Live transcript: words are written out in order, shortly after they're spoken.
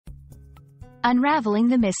Unraveling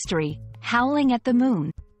the mystery, Howling at the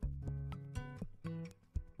Moon.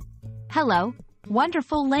 Hello,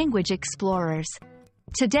 wonderful language explorers.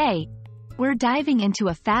 Today, we're diving into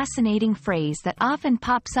a fascinating phrase that often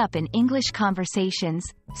pops up in English conversations,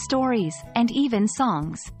 stories, and even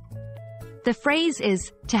songs. The phrase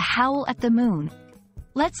is, to howl at the moon.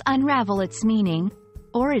 Let's unravel its meaning,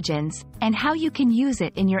 origins, and how you can use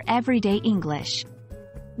it in your everyday English.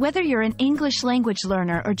 Whether you're an English language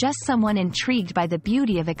learner or just someone intrigued by the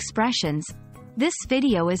beauty of expressions, this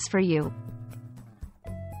video is for you.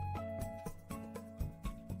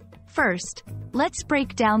 First, let's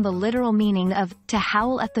break down the literal meaning of to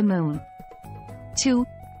howl at the moon. To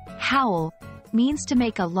howl means to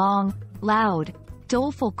make a long, loud,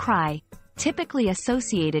 doleful cry, typically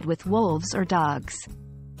associated with wolves or dogs.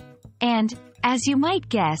 And, as you might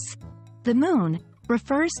guess, the moon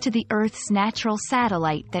refers to the Earth's natural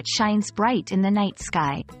satellite that shines bright in the night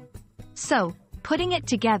sky. So, putting it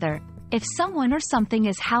together, if someone or something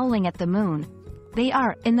is howling at the moon, they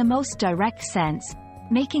are, in the most direct sense,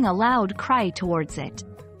 making a loud cry towards it.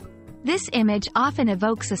 This image often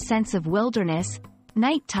evokes a sense of wilderness,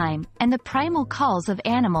 nighttime, and the primal calls of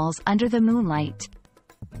animals under the moonlight.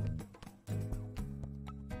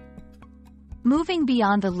 Moving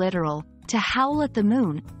beyond the literal, to howl at the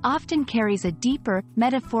moon often carries a deeper,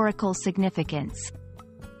 metaphorical significance.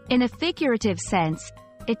 In a figurative sense,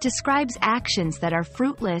 it describes actions that are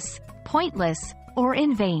fruitless, pointless, or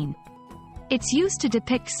in vain. It's used to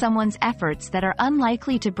depict someone's efforts that are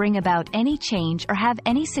unlikely to bring about any change or have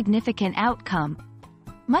any significant outcome,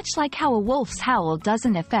 much like how a wolf's howl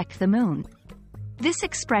doesn't affect the moon. This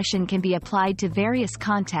expression can be applied to various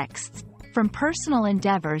contexts, from personal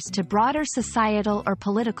endeavors to broader societal or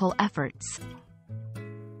political efforts.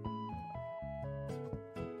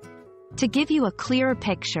 To give you a clearer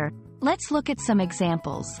picture, let's look at some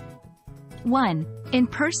examples. 1. In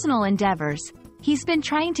personal endeavors, he's been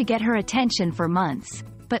trying to get her attention for months,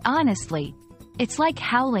 but honestly, it's like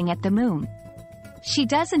howling at the moon. She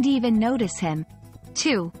doesn't even notice him.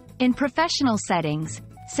 2. In professional settings,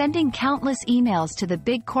 sending countless emails to the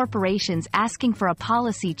big corporations asking for a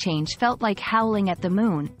policy change felt like howling at the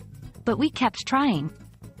moon, but we kept trying.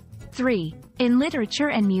 3. In literature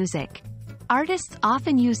and music, artists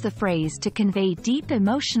often use the phrase to convey deep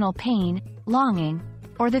emotional pain, longing,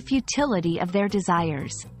 or the futility of their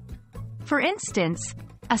desires. For instance,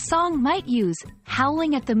 a song might use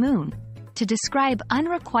howling at the moon to describe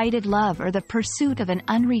unrequited love or the pursuit of an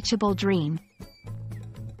unreachable dream.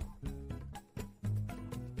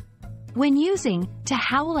 When using to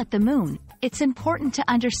howl at the moon, it's important to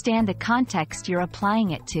understand the context you're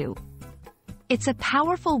applying it to. It's a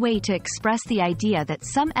powerful way to express the idea that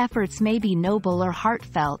some efforts may be noble or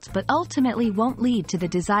heartfelt but ultimately won't lead to the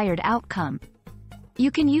desired outcome.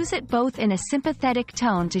 You can use it both in a sympathetic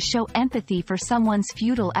tone to show empathy for someone's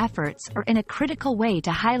futile efforts or in a critical way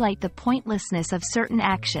to highlight the pointlessness of certain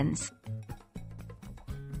actions.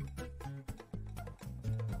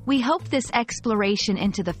 We hope this exploration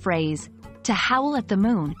into the phrase, to howl at the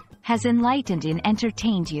moon, has enlightened and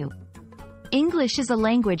entertained you. English is a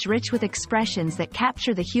language rich with expressions that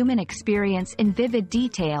capture the human experience in vivid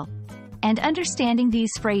detail, and understanding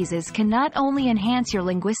these phrases can not only enhance your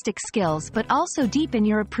linguistic skills but also deepen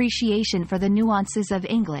your appreciation for the nuances of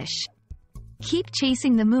English. Keep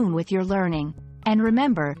chasing the moon with your learning, and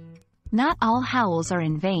remember, not all howls are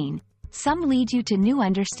in vain, some lead you to new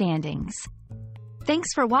understandings.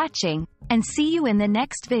 Thanks for watching, and see you in the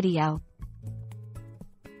next video.